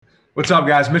What's up,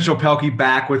 guys? Mitchell Pelkey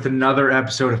back with another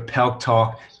episode of Pelk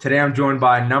Talk. Today, I'm joined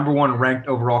by number one ranked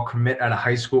overall commit out of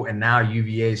high school and now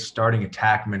UVA's starting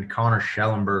attackman, Connor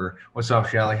Schellenberger. What's up,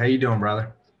 Shelly? How you doing,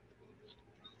 brother?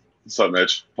 What's up,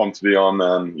 Mitch? Pumped to be on,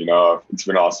 man. It's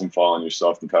been awesome following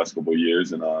yourself the past couple of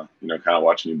years and, kind of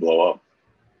watching you blow up.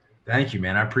 Thank you,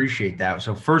 man. I appreciate that.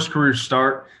 So, first career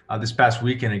start this past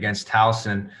weekend against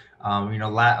Towson.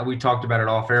 We talked about it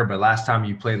off air, but last time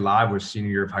you played live was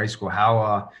senior year of high school.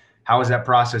 How was that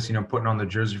process? Putting on the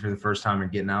jersey for the first time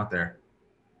and getting out there.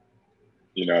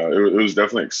 It was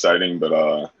definitely exciting, but,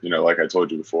 like I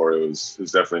told you before, it was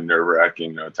definitely nerve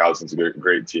wracking. Towson's a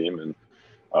great team. And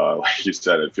like you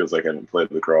said, it feels like I haven't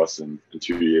played lacrosse in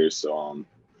 2 years. So,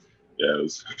 yeah, it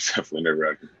was definitely nerve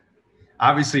wracking.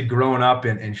 Obviously, growing up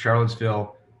in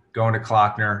Charlottesville, going to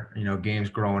Klockner, games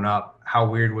growing up, how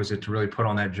weird was it to really put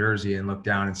on that jersey and look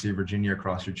down and see Virginia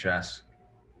across your chest?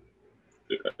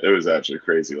 It was actually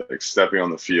crazy. Like stepping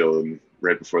on the field and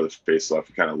right before the face off,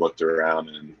 you kind of looked around,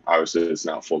 and obviously it's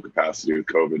not full capacity with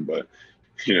COVID, but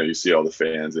you see all the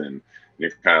fans and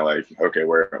you're kind of like, okay,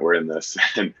 we're in this,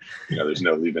 and there's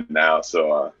no leaving now.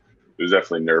 So it was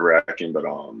definitely nerve wracking, but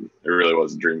it really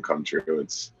was a dream come true.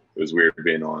 It was weird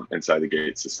being on inside the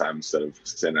gates this time instead of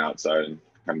standing outside and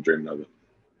kind of dreaming of it.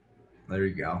 There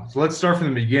you go. So let's start from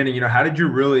the beginning. How did you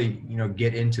really,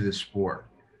 get into the sport?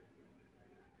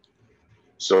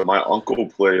 So my uncle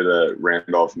played at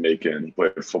Randolph Macon. He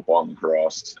played football and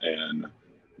lacrosse, and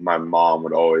my mom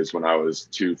would always, when I was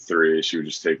 2, 3, she would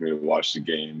just take me to watch the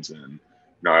games, and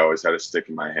I always had a stick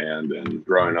in my hand. And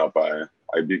growing up, I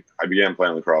began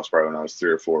playing lacrosse probably when I was 3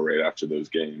 or 4, right after those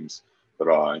games. But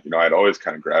I'd always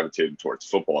kind of gravitated towards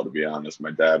football, to be honest.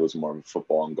 My dad was more of a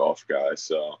football and golf guy,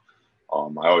 so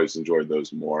I always enjoyed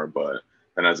those more. But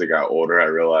then as I got older, I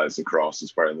realized lacrosse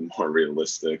is probably the more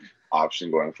realistic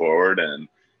option going forward. And,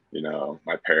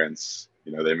 my parents,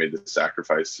 they made the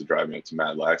sacrifice to drive me up to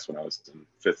Mad Lax when I was in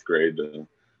 5th grade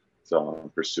to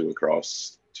pursue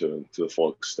lacrosse to the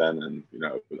full extent. And,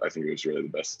 I think it was really the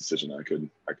best decision I could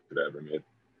ever make.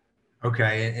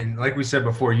 Okay, and like we said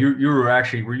before,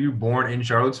 were you born in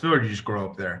Charlottesville or did you just grow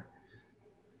up there?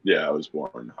 Yeah, I was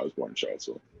born in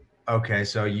Charlottesville. Okay,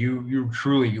 so you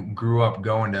truly grew up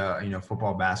going to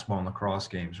football, basketball, and lacrosse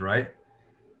games, right?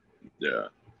 Yeah.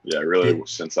 Yeah, really, Did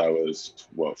since I was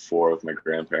 4 with my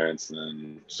grandparents, and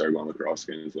then started going to lacrosse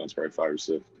games when I was probably 5 or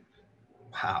 6.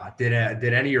 Wow, did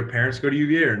any of your parents go to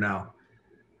UVA or no?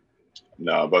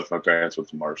 No, both my parents went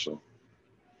to Marshall.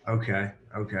 Okay.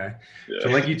 So Yeah.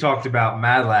 like you talked about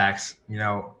Madlax,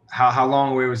 how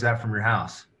long away was that from your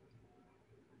house?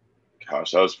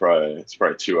 Gosh, it's probably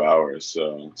 2 hours.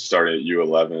 So starting at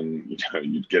U11,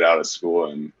 you'd get out of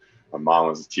school, and my mom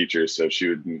was a teacher, so she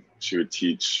would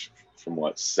teach from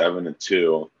 7 to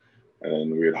 2, and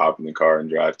then we would hop in the car and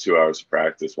drive 2 hours to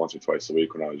practice once or twice a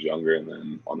week when I was younger, and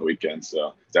then on the weekends.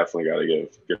 So definitely got to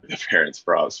give the parents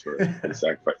props for the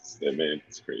sacrifices they made.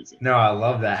 It's crazy. No, I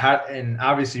love that. And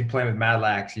obviously playing with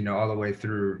Madlax, all the way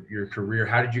through your career,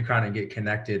 how did you kind of get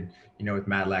connected, with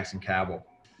Madlax and Cabell?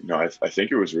 I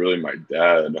think it was really my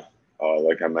dad.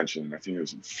 Like I mentioned, I think it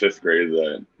was in 5th grade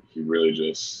that he really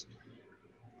just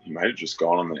he might have just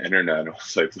gone on the internet and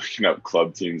was like looking up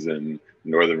club teams in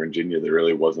Northern Virginia. There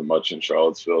really wasn't much in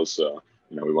Charlottesville, so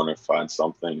we wanted to find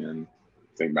something, and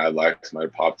I think Mad Lax might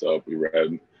have popped up. We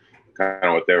read kind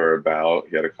of what they were about.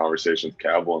 He had a conversation with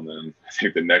Cabell, and then I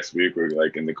think the next week we were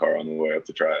like in the car on the way up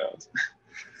to tryouts.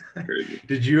 Crazy.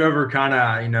 Did you ever kind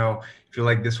of, feel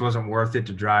like this wasn't worth it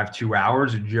to drive 2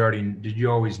 hours? Or did you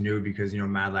always knew because,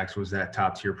 Madlax was that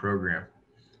top tier program?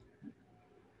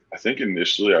 I think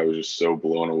initially I was just so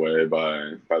blown away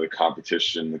by the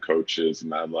competition, the coaches,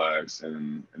 Mad Lax,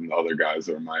 and the other guys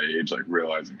that were my age, like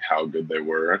realizing how good they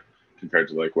were compared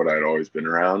to like what I'd always been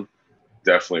around.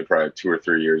 Definitely probably 2 or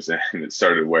 3 years in, it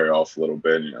started to wear off a little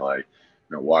bit. And you're like,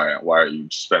 why are you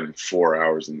spending 4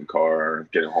 hours in the car,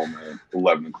 getting home at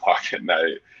 11 o'clock at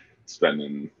night,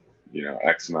 spending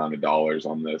X amount of dollars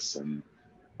on this? And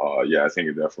yeah, I think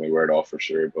it definitely wear it off for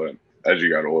sure. But as you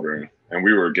got older, and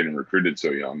we were getting recruited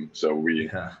so young, so we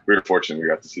Yeah, we were fortunate we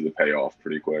got to see the payoff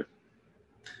pretty quick.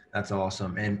 that's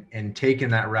awesome. And taking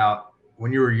that route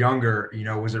when you were younger,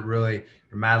 was it really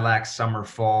Madlax summer,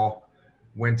 fall,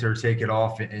 winter, take it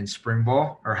off in spring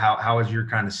ball? Or how was your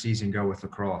kind of season go with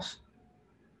lacrosse?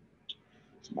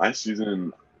 So my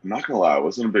season, I'm not gonna lie, I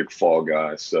wasn't a big fall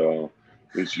guy, so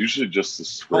it was usually just the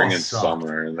Fall spring and sucked.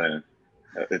 summer, and then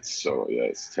it's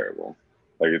terrible.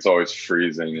 Like it's always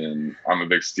freezing, and I'm a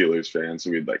big Steelers fan, so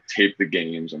we'd like tape the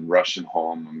games and rushing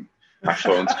home, and my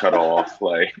phone's cut off.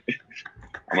 Like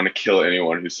I'm gonna kill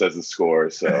anyone who says the score.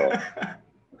 So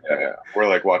Yeah, we're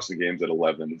like watching the games at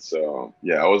 11. So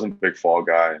yeah, I wasn't a big fall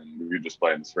guy, and we would just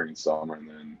play in the spring and summer. And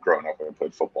then growing up, I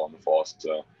played football in the fall.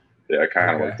 So yeah, I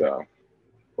kind of Okay. like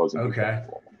wasn't a big fan Okay. of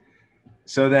football.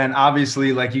 So then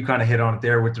obviously, like you kind of hit on it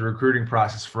there with the recruiting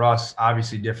process for us,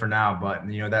 obviously different now, but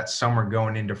that summer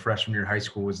going into freshman year of high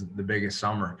school was the biggest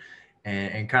summer.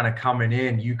 And kind of coming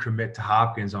in, you commit to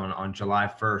Hopkins on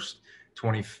July 1st,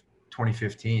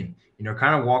 2015.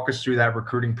 Kind of walk us through that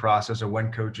recruiting process of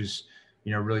when coaches,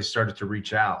 really started to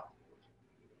reach out.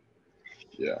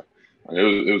 Yeah. I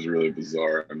mean, it was really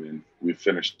bizarre. I mean, we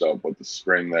finished up with the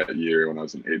spring that year when I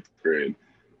was in 8th grade.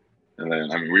 And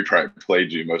then, I mean, we probably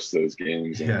played you most of those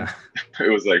games. And Yeah. it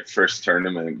was like first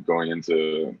tournament going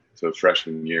into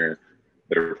freshman year.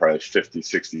 There were probably 50,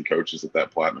 60 coaches at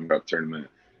that Platinum Cup tournament.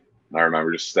 And I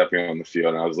remember just stepping on the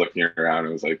field and I was looking around and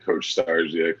it was like Coach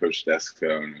Stargia, Coach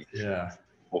Desco, and Yeah.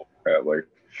 at like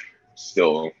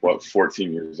still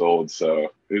 14 years old.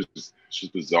 So it's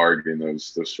just bizarre getting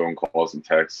those phone calls and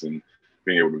texts and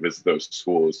being able to visit those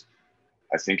schools.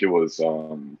 I think it was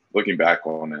looking back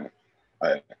on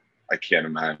it, I can't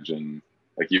imagine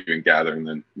like even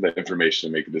gathering the information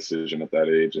to make a decision at that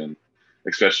age, and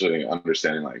especially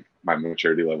understanding like my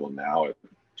maturity level now at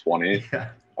 20. Yeah.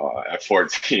 At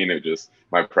 14,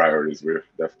 my priorities were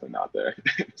definitely not there.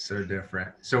 So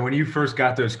different. So when you first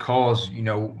got those calls,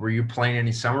 were you playing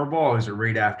any summer ball, or was it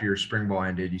right after your spring ball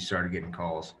ended you started getting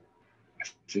calls? I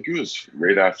think it was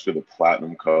right after the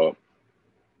Platinum Cup.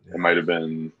 Yeah. It might have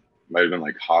been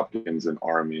like Hopkins and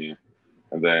Army,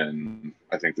 and then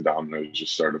I think the dominoes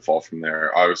just started to fall from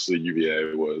there. Obviously,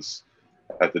 UVA was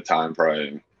at the time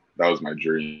probably that was my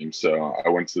dream. So I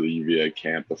went to the UVA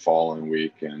camp the following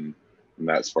week, and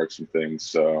that sparked some things.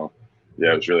 So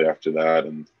yeah, it was really after that,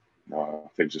 and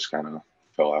things just kind of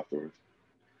fell afterwards.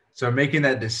 So making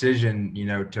that decision,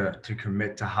 to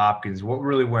commit to Hopkins, what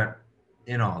really went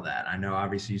in all that? I know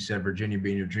obviously you said Virginia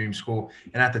being your dream school,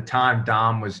 and at the time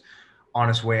Dom was on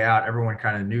his way out. Everyone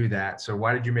kind of knew that. So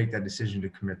why did you make that decision to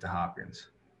commit to Hopkins?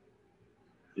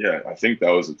 Yeah, I think that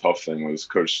was a tough thing was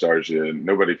Coach Stargia.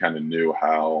 Nobody kind of knew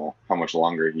how much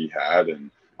longer he had,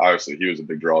 and obviously he was a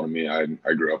big draw to me. I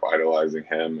grew up idolizing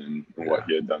him and what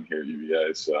he had done here at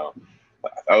UVA. So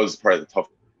that was probably the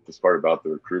toughest part about the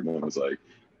recruitment was like,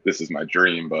 this is my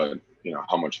dream, but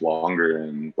how much longer,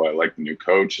 and I like the new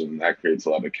coach, and that creates a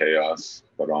lot of chaos.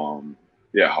 But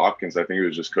yeah, Hopkins, I think it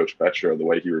was just Coach Petro, the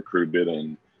way he recruited,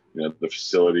 and the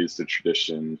facilities, the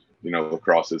tradition.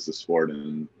 Lacrosse is the sport,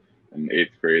 and in 8th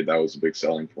grade, that was a big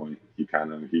selling point. He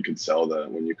could sell that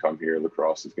when you come here,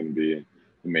 lacrosse is going to be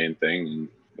the main thing, and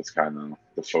that's kind of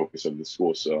the focus of the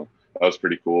school. So that was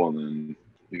pretty cool. And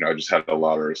then I just had a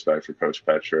lot of respect for Coach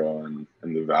Petro and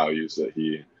the values that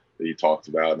he talked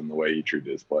about and the way he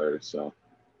treated his players. So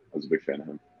I was a big fan of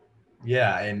him.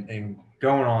 Yeah, and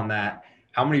going on that,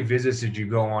 how many visits did you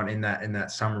go on in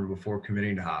that summer before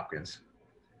committing to Hopkins?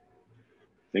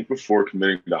 I think before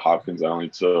committing to Hopkins, I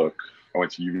went to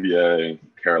UVA,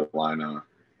 Carolina,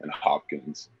 and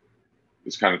Hopkins.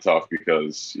 It's kind of tough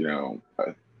because,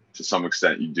 to some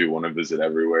extent you do want to visit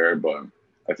everywhere, but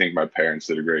I think my parents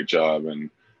did a great job, and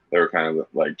they were kind of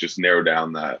like just narrow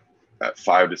down that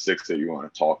 5 to 6 that you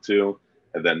want to talk to,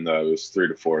 and then those 3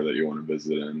 to 4 that you want to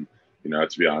visit. And,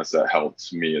 to be honest, that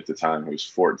helped me at the time. I was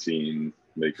 14,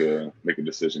 make a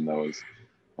decision that was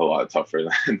a lot tougher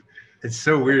than. It's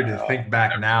so weird to think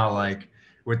back now, like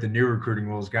with the new recruiting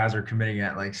rules, guys are committing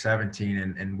at like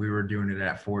 17 and we were doing it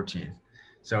at 14.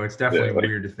 So it's definitely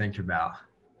weird to think about.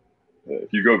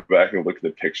 If you go back and look at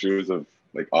the pictures of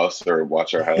like us or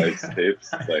watch our highlights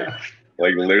tapes,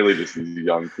 like literally just these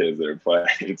young kids that are playing.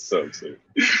 It's so absurd.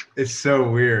 It's so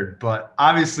weird, but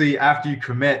obviously after you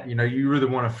commit, you were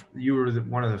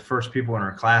one of the first people in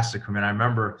our class to commit. I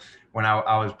remember when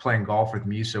I was playing golf with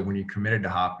Musa when you committed to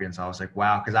Hopkins, I was like,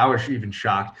 wow, because I was even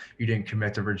shocked you didn't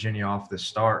commit to Virginia off the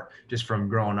start, just from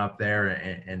growing up there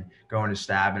and going to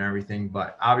Stab and everything.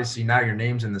 But obviously now your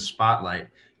name's in the spotlight,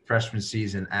 freshman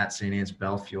season at St. Anne's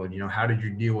Belfield. How did you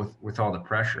deal with all the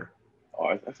pressure?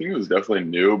 I think it was definitely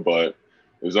new, but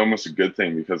it was almost a good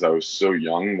thing because I was so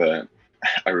young that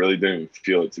I really didn't even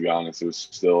feel it, to be honest. It was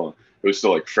still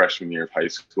like freshman year of high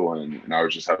school, and I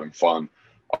was just having fun.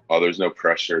 There's no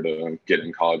pressure to get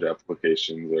in college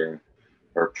applications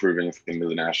or prove anything to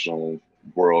the national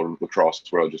world, lacrosse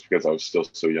world, just because I was still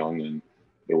so young and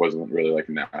there wasn't really like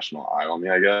a national eye on me,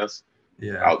 I guess,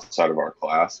 outside of our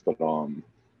class. But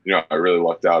I really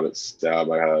lucked out at Stab.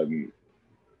 I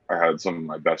had some of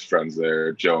my best friends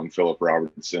there, Joe and Philip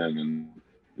Robertson and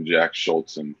Jack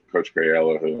Schultz and Coach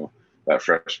Cariello, who that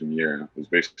freshman year was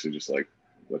basically just like,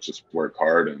 let's just work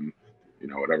hard and,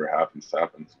 whatever happens,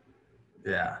 happens.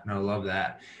 Yeah, no, love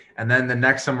that. And then the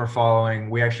next summer following,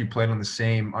 we actually played on the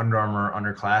same Under Armour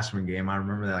underclassmen game. I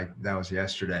remember that like that was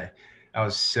yesterday. That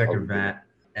was a sick Oh, yeah. event.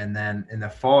 And then in the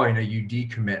fall, you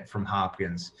decommit from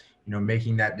Hopkins,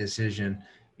 making that decision,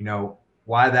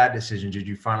 why that decision? Did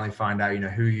you finally find out,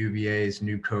 who UVA's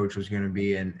new coach was going to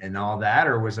be and all that?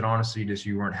 Or was it honestly just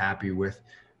you weren't happy with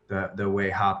the way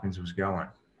Hopkins was going?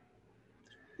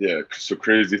 Yeah, so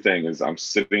crazy thing is I'm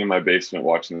sitting in my basement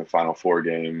watching the Final Four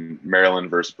game,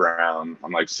 Maryland versus Brown.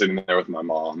 I'm like sitting there with my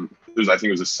mom. I think it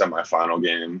was a semifinal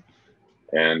game,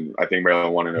 and I think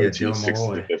Maryland won in Yeah, OT Dylan 60 to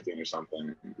Malloy. 15 or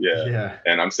something. Yeah. Yeah.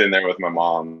 And I'm sitting there with my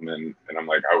mom, and I'm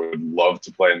like, I would love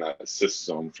to play in that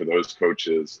system for those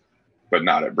coaches, but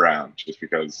not at Brown, just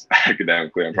because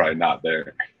academically I'm Yeah. probably not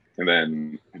there. And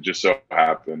then it just so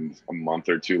happened a month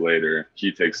or two later,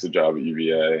 he takes the job at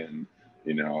UVA, and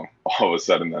all of a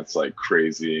sudden that's like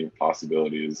crazy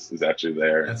possibilities is actually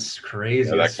there. And That's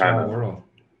crazy. That's that kind small of, world.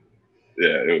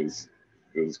 yeah, it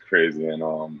was crazy. And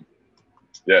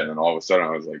yeah, and then all of a sudden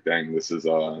I was like, dang, this is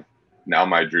now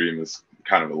my dream is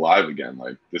kind of alive again.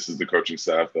 Like this is the coaching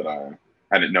staff that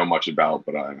I didn't know much about,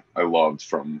 but I loved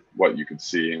from what you could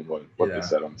see and what they Yeah.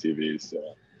 said on TV.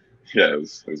 So yeah, it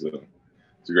was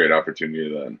a great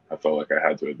opportunity that I felt like I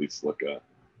had to at least look at.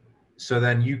 So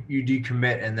then you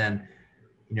decommit and then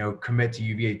commit to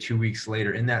UVA 2 weeks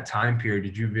later. In that time period,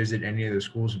 did you visit any of the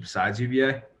schools besides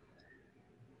UVA?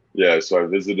 Yeah, so I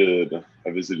visited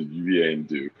UVA and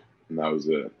Duke, and that was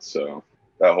it. So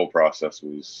that whole process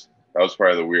was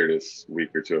probably the weirdest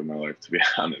week or two of my life, to be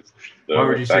honest. Why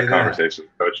would So you say that?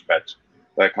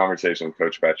 that conversation with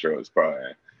Coach Petro was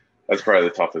probably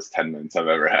the toughest 10 minutes I've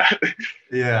ever had.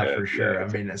 Yeah, for And yeah, sure. I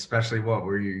mean, especially what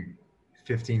were you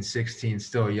 15, 16,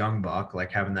 still a young buck,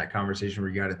 like having that conversation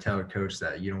where you got to tell a coach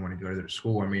that you don't want to go to their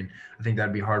school. I mean, I think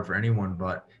that'd be hard for anyone,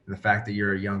 but the fact that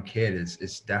you're a young kid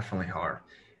is definitely hard.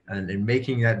 And in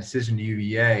making that decision to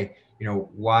UVA,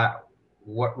 why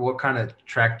what kind of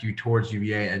tracked you towards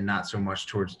UVA and not so much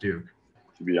towards Duke?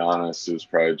 to be honest, it was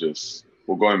probably just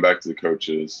well going back to the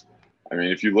coaches. I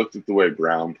mean, if you looked at the way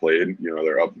Brown played,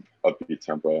 their upbeat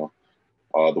tempo,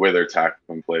 the way their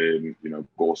tackling played,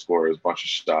 goal scorers, bunch of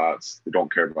shots. They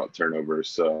don't care about turnovers.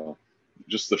 So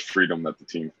just the freedom that the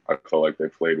team I felt like they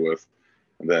played with.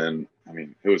 And then I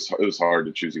mean it was hard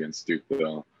to choose against Duke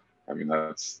though. I mean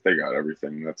they got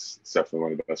everything. That's definitely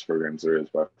one of the best programs there is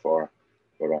by far.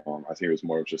 But I think it was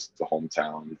more of just the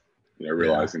hometown, Yeah.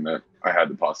 realizing that I had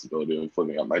the possibility of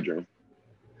living out my dream.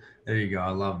 There you go. I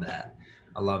love that.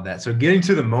 I love that. So getting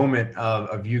to the moment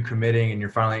of you committing and you're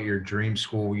finally at your dream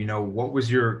school, what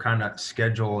was your kind of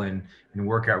schedule and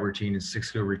workout routine and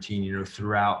six-go routine,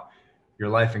 throughout your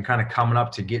life and kind of coming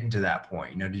up to getting to that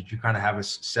point? Did you kind of have a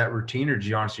set routine or did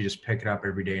you honestly just pick it up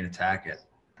every day and attack it?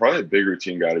 Probably a big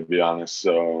routine guy to be honest.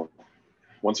 So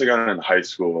once I got into high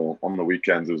school, on the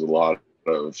weekends it was a lot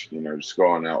of just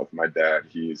going out with my dad.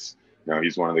 He's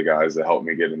one of the guys that helped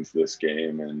me get into this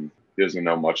game, and he doesn't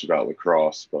know much about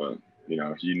lacrosse, but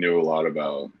he knew a lot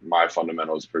about my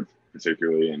fundamentals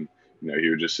particularly, and he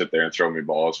would just sit there and throw me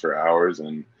balls for hours,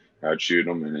 and I'd shoot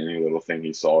him, and any little thing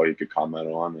he saw he could comment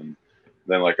on. And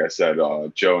then, like I said,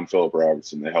 Joe and Philip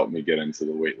Robertson, they helped me get into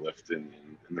the weightlifting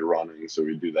and the running, so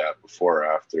we do that before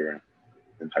or after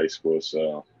in high school.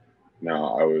 So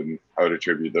no, I would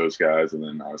attribute those guys, and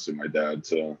then obviously my dad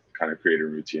to kind of create a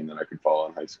routine that I could follow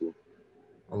in high school.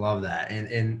 I love that.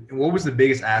 And what was the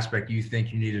biggest aspect you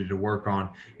think you needed to work on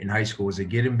in high school? Was it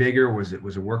getting bigger? Was it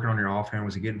working on your offhand?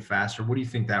 Was it getting faster? What do you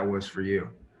think that was for you?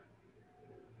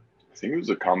 I think it was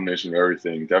a combination of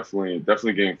everything. Definitely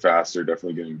getting faster,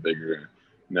 definitely getting bigger.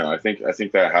 No, I think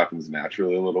that happens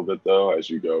naturally a little bit though as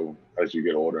you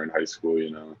get older in high school.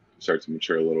 Start to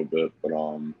mature a little bit. But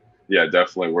yeah,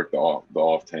 definitely work the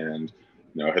off hand.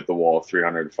 Hit the wall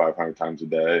 300 to 500 times a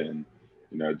day, and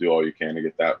do all you can to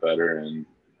get that better. And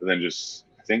then just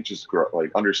I think just grow, like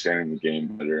understanding the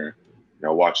game better.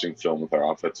 Watching film with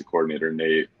our offensive coordinator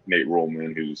Nate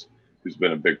Rollman, who's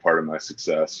been a big part of my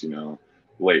success.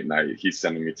 Late night, he's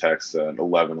sending me texts at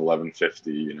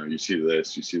 11:50. You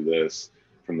see this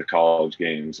from the college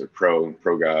games or pro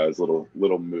guys, little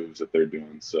moves that they're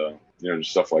doing. So just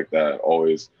stuff like that.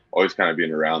 Always kind of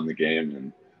being around the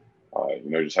game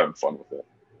and just having fun with it.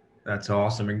 That's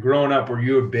awesome. And growing up, were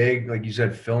you a big, like you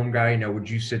said, film guy? Would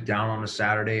you sit down on a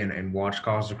Saturday and watch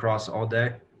college lacrosse all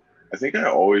day? I think I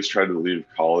always try to leave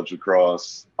college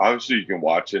lacrosse. Obviously, you can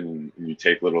watch it and you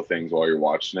take little things while you're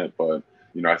watching it, but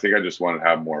I think I just want to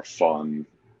have more fun.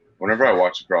 Whenever I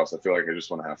watch lacrosse, I feel like I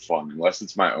just want to have fun. Unless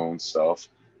it's my own stuff,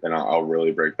 then I'll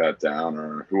really break that down,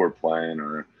 or who we're playing,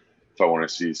 or if I want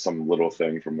to see some little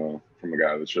thing from a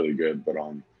guy that's really good. But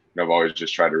I've always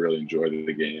just tried to really enjoy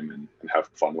the game and have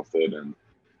fun with it. And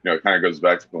it kind of goes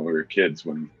back to when we were kids,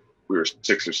 when we were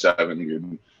 6 or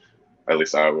 7. At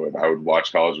least I would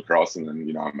watch college lacrosse, and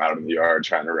then I'm out in the yard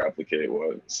trying to replicate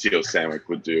what Steel Sandwich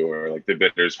would do, or like the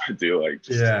Bitters would do. Like,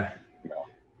 just Yeah.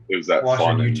 it was that Watching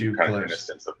fun YouTube and kind of clips.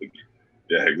 innocence of the game.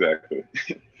 Yeah, exactly.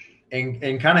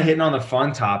 And kind of hitting on the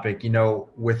fun topic,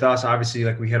 with us, obviously,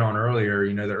 like we hit on earlier,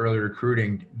 the early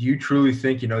recruiting, do you truly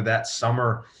think, that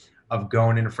summer of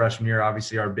going into freshman year,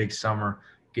 obviously our big summer,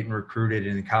 getting recruited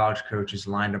and the college coaches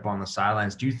lined up on the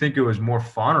sidelines, do you think it was more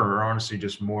fun or honestly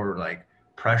just more like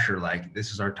pressure? Like,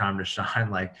 this is our time to shine.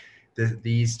 Like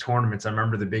these tournaments, I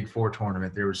remember the Big Four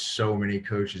tournament, there was so many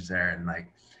coaches there. And like,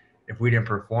 if we didn't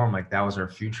perform, like that was our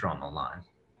future on the line.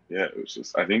 Yeah, it was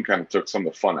just, I think, kind of took some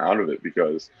of the fun out of it,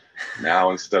 because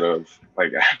now instead of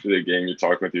like after the game, you're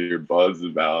talking with your buds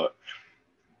and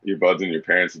your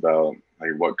parents about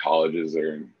like what colleges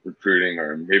are recruiting,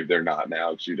 or maybe they're not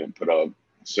now because you didn't put up a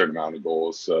certain amount of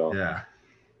goals. So Yeah.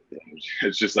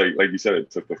 it's just like you said,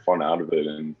 it took the fun out of it.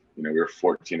 And we were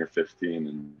 14 or 15,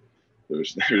 and there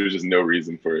was just no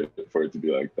reason for it to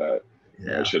be like that.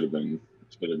 Yeah. It should have been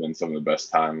some of the best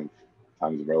times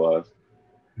of our lives.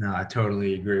 No, I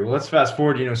totally agree. Well, let's fast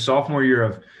forward. Sophomore year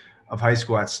of high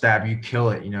school at Stab, you kill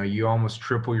it. You almost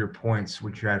triple your points,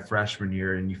 which you had freshman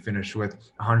year, and you finished with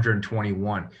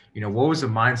 121. What was the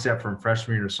mindset from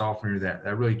freshman year to sophomore year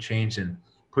that really changed and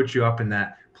put you up in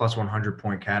that plus 100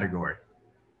 point category?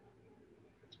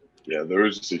 Yeah, there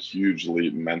was just a huge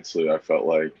leap mentally. I felt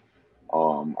like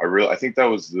I think that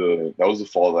was the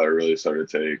fall that I really started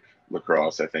to take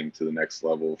lacrosse, I think, to the next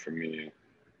level for me,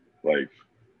 like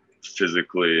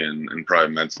physically and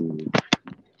probably mentally.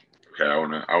 Okay, I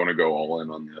want to go all in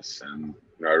on this. And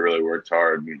I really worked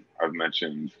hard. And I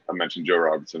mentioned Joe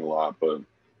Robertson a lot, but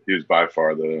he was by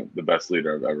far the best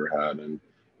leader I've ever had. And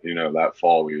that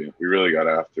fall we really got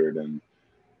after it, and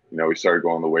we started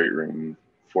going to the weight room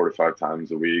 4 to 5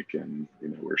 times a week, and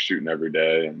we're shooting every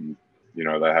day, and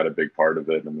that had a big part of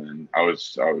it. And then I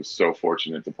was so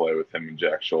fortunate to play with him and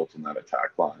Jack Schultz on that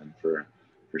attack line for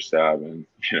Stab, and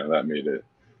that made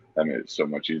it so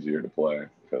much easier to play,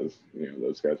 because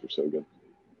those guys were so good.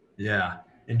 Yeah.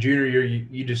 In junior year,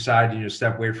 you decided to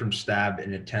step away from Stab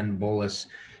and attend Bullis.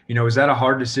 Is that a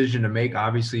hard decision to make?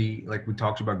 Obviously, like we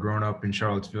talked about, growing up in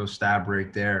Charlottesville, Stab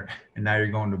right there, and now you're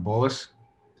going to Bullis.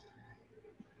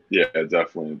 Yeah,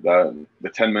 definitely. The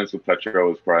 10 minutes with Petro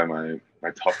was probably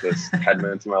my toughest 10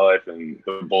 minutes of my life, and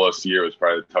the Bullis year was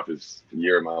probably the toughest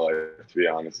year of my life, to be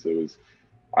honest. It was.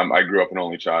 I grew up an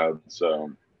only child,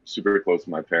 so super close to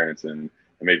my parents, and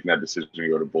making that decision to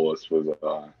go to Bullis was it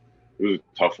was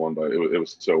a tough one, but it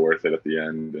was so worth it at the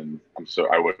end, and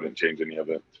I wouldn't change any of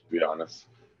it, to be honest.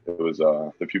 It was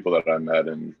the people that I met,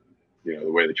 and the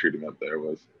way they treated me up there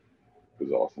was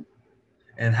awesome.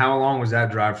 And how long was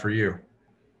that drive for you?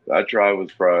 That drive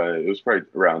was probably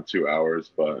around 2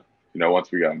 hours, but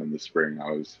once we got in the spring,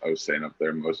 I was staying up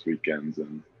there most weekends,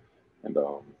 and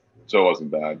so it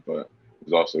wasn't bad, but it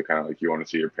was also kind of like you want to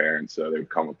see your parents, so they would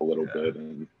come up a little bit,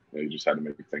 and you just had to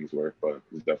make things work, but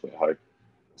it was definitely a hike.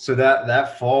 So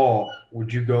that fall,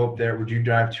 would you go up there? Would you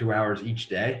drive 2 hours each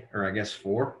day, or I guess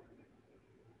 4?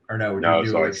 Or no? Would you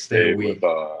do so like stay a week?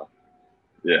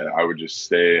 I would just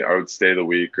stay. I would stay the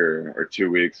week or 2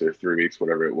 weeks or 3 weeks,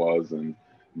 whatever it was, and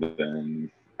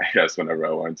then I guess whenever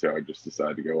I wanted to, I just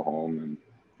decided to go home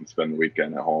and spend the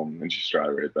weekend at home and just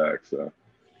drive right back. So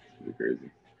it'd be crazy.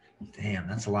 Damn,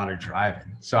 that's a lot of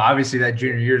driving. So obviously that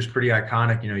junior year is pretty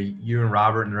iconic. You and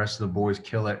Robert and the rest of the boys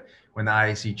kill it, win the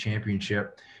IAC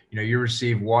championship. You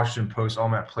received Washington Post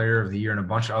All-Met Player of the Year and a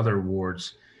bunch of other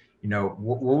awards.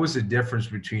 What was the difference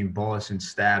between Bullis and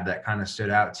Stab that kind of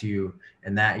stood out to you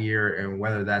in that year, and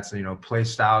whether that's, play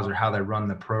styles or how they run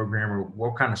the program, or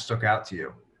what kind of stuck out to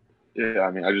you? Yeah,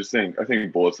 I mean, I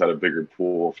think Bullis had a bigger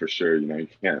pool for sure. You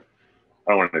can't,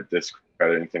 I don't want to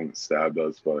discredit anything that Stab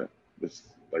does, but it's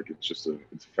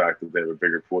a fact that they have a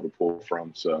bigger pool to pull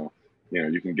from. So,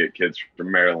 you can get kids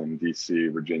from Maryland,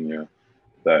 DC, Virginia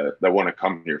that want to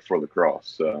come here for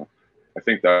lacrosse. So I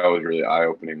think that was really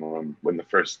eye-opening when the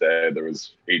first day there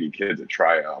was 80 kids at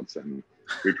tryouts, and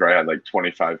we probably had like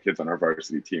 25 kids on our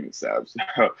varsity team at Stab. So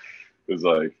it was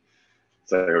like,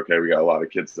 okay, we got a lot of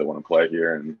kids that want to play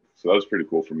here. And so that was pretty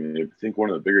cool for me. I think one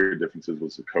of the bigger differences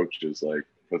was the coaches. Like,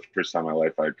 for the first time in my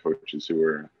life, I had coaches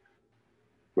who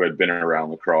had been around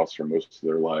lacrosse for most of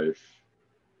their life,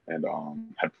 and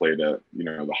had played at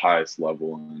the highest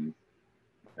level, and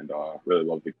really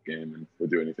loved the game and would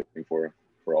do anything for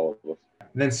all of us.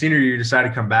 And then senior year, you decided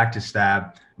to come back to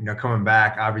Stab. coming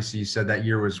back, obviously you said that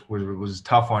year was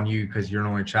tough on you because you're an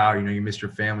only child, you missed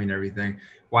your family and everything.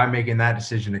 Why making that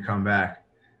decision to come back?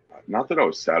 Not that I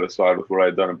was satisfied with what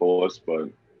I'd done at Bullis, but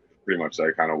pretty much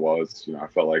I kind of was. I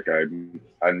felt like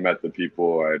I'd met the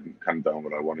people, I'd kind of done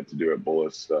what I wanted to do at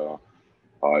Bullis. So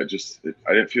I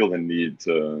didn't feel the need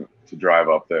to drive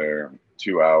up there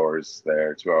 2 hours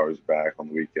there, 2 hours back on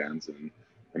the weekends and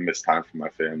miss time from my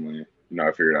family.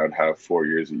 I figured I'd have 4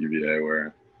 years at UVA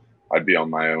where I'd be on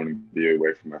my own and be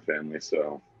away from my family.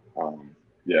 So,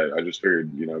 yeah, I just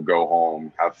figured, go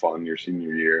home, have fun your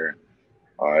senior year.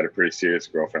 I had a pretty serious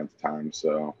girlfriend at the time,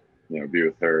 so be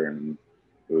with her, and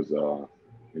it was,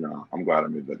 I'm glad I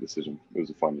made that decision. It was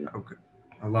a fun year. Okay,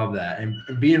 I love that, and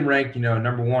being ranked,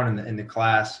 number one in the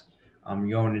class,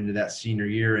 going into that senior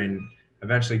year, and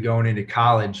eventually going into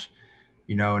college.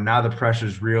 Now the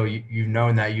pressure's real. You've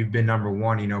known that you've been number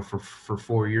one, for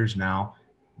 4 years now.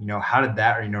 How did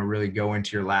that, really go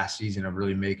into your last season of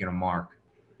really making a mark?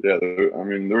 Yeah,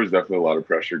 there was definitely a lot of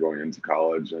pressure going into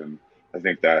college, and I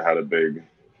think that had a big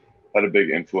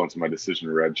influence on my decision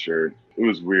to redshirt. It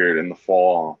was weird. In the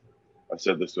fall, I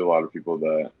said this to a lot of people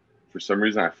that for some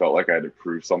reason I felt like I had to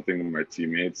prove something to my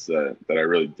teammates that I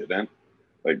really didn't.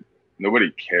 Like,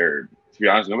 nobody cared. To be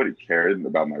honest, nobody cared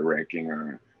about my ranking,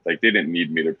 or like they didn't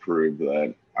need me to prove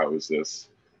that I was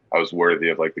worthy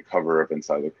of like the cover up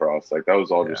Inside Lacrosse. Like, that was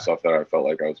all just stuff that I felt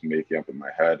like I was making up in my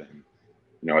head. And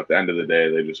at the end of the day,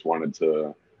 they just wanted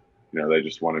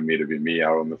me to be me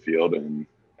out on the field. And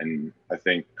I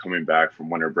think coming back from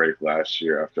winter break last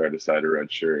year after I decided to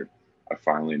redshirt, I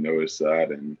finally noticed that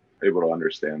and able to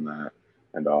understand that.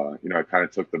 And I kind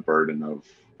of took the burden of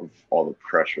all the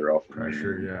pressure off of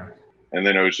me. Yeah. And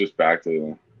then it was just back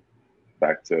to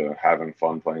having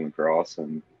fun playing lacrosse,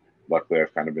 and luckily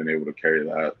I've kind of been able to carry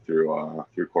that through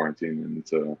quarantine and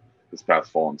into this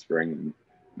past fall and spring,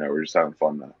 and we're just having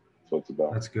fun now. That's what it's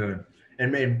about. That's good.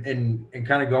 And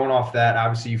kind of going off that,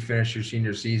 obviously you finish your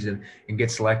senior season and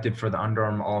get selected for the Under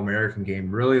Armour All-American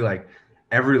game. Really, like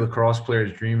every lacrosse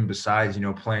player's dream besides,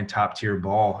 playing top tier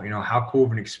ball. How cool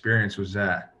of an experience was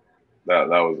that? That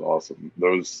was awesome.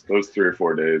 Those 3 or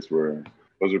 4 days were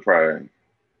probably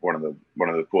one of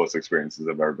the coolest experiences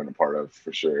I've ever been a part of,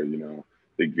 for sure.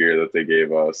 The gear that they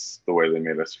gave us, the way they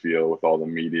made us feel with all the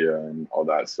media and all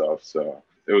that stuff. So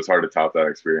it was hard to top that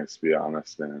experience, to be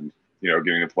honest. And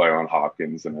getting to play on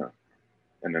Hopkins and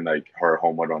a night, her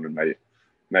homewood on a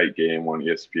night game on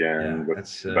ESPN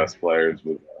with the best players.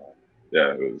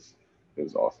 It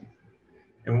was awesome.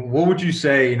 And what would you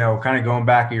say, kind of going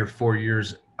back to your 4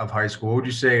 years of high school, what would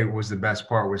you say was the best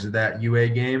part? Was it that UA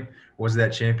game? Was it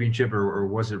that championship, or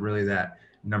was it really that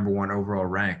number one overall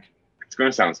rank? It's going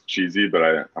to sound cheesy,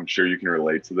 but I'm sure you can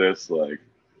relate to this. Like,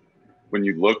 when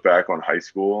you look back on high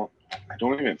school, I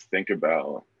don't even think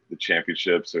about the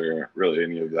championships or really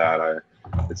any of that.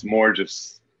 It's more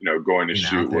just going to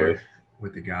shoot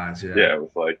with the guys,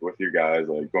 with your guys,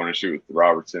 like going to shoot with the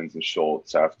Robertsons and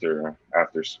Schultz after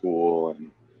school,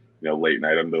 and late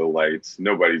night under the lights.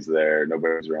 Nobody's there,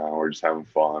 nobody's around. We're just having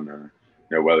fun, or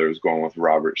whether it was going with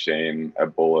Robert Shane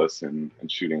at Bullis and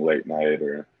shooting late night,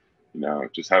 or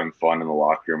just having fun in the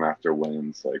locker room after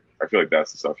wins. Like, I feel like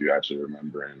that's the stuff you actually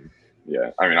remember. And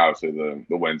I mean, obviously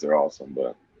the wins are awesome,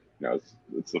 but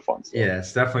it's the fun stuff. Yeah,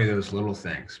 it's definitely those little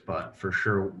things, but for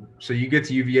sure. So you get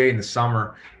to UVA in the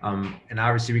summer, and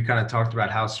obviously we kind of talked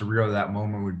about how surreal that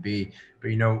moment would be.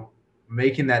 But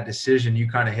making that decision, you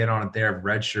kind of hit on it there of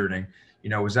redshirting.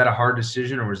 Was that a hard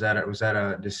decision, or was that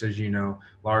a decision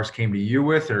Lars came to you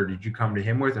with, or did you come to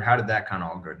him with, or how did that kind of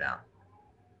all go down?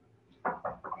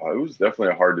 It was definitely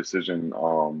a hard decision.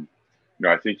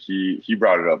 I think he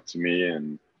brought it up to me,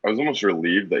 and I was almost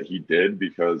relieved that he did,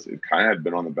 because it kind of had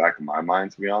been on the back of my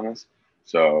mind, to be honest.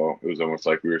 So it was almost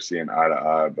like we were seeing eye to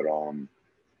eye. But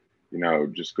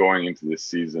just going into this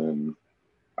season,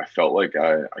 I felt like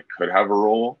I could have a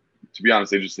role. To be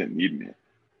honest, they just didn't need me,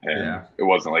 and It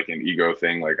wasn't like an ego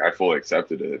thing. Like, I fully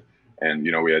accepted it. And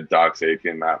we had Dox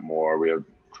Aiken, Matt Moore, we had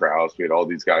Kraus, we had all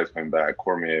these guys coming back.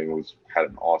 Cormier had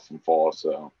an awesome fall,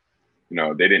 so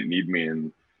they didn't need me,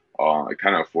 and it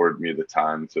kind of afforded me the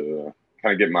time to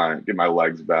kind of get my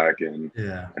legs back and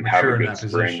have a good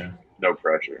spring. Position. No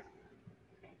pressure.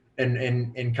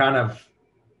 And kind of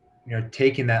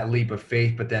taking that leap of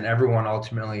faith, but then everyone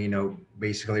ultimately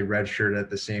basically redshirted at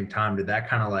the same time. Did that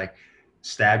kind of like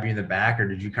stab you in the back, or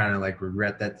did you kind of like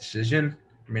regret that decision?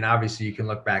 I mean, obviously you can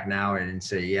look back now and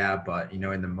say, yeah, but in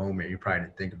the moment you probably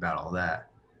didn't think about all that.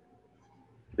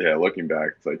 Yeah, looking back,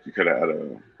 it's like you could have had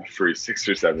a free 6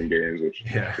 or 7 games, which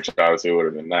obviously would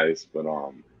have been nice. But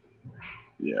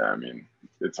I mean,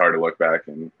 it's hard to look back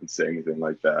and say anything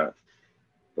like that.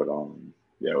 But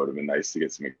yeah, it would have been nice to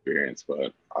get some experience,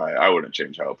 but I wouldn't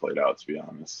change how it played out, to be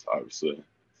honest. Obviously,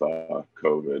 with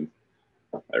COVID,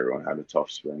 everyone had a tough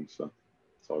spring, so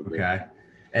it's all good. Okay.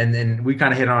 And then we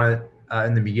kind of hit on it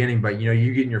in the beginning, but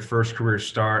you getting your first career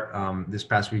start this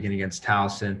past weekend against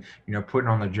Towson, putting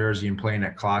on the jersey and playing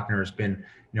at Klockner has been,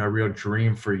 a real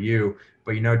dream for you.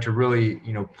 But to really,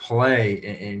 play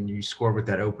and you scored with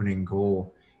that opening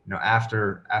goal.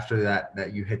 After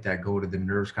that you hit that goal, did the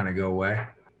nerves kind of go away?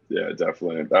 Yeah,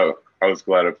 definitely. I was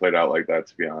glad it played out like that.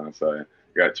 To be honest, I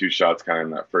got two shots kind of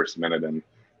in that first minute, and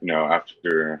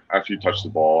after you touch the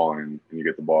ball and you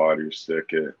get the ball out of your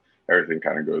stick, everything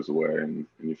kind of goes away, and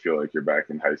you feel like you're back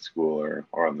in high school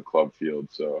or on the club field.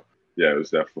 So yeah, it was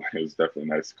definitely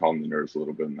nice to calm the nerves a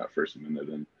little bit in that first minute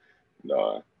and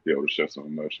be able to show some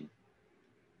emotion.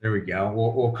 There we go.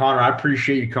 Well, Connor, I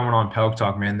appreciate you coming on Pelk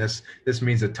Talk, man. This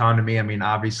means a ton to me. I mean,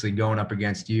 obviously going up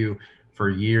against you for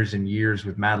years and years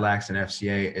with Mad Lax and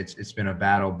FCA, it's been a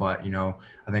battle, but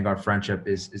I think our friendship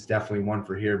is definitely one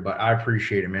for here. But I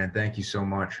appreciate it, man. Thank you so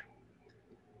much.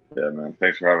 Yeah, man.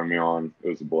 Thanks for having me on. It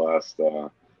was a blast.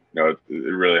 It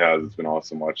really has. It's been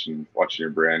awesome watching your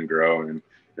brand grow. And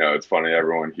it's funny.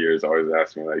 Everyone here is always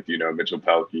asking me, like, do you know Mitchell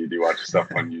Pelkey? Do you watch stuff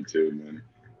on YouTube? And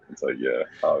it's like, yeah,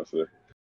 obviously.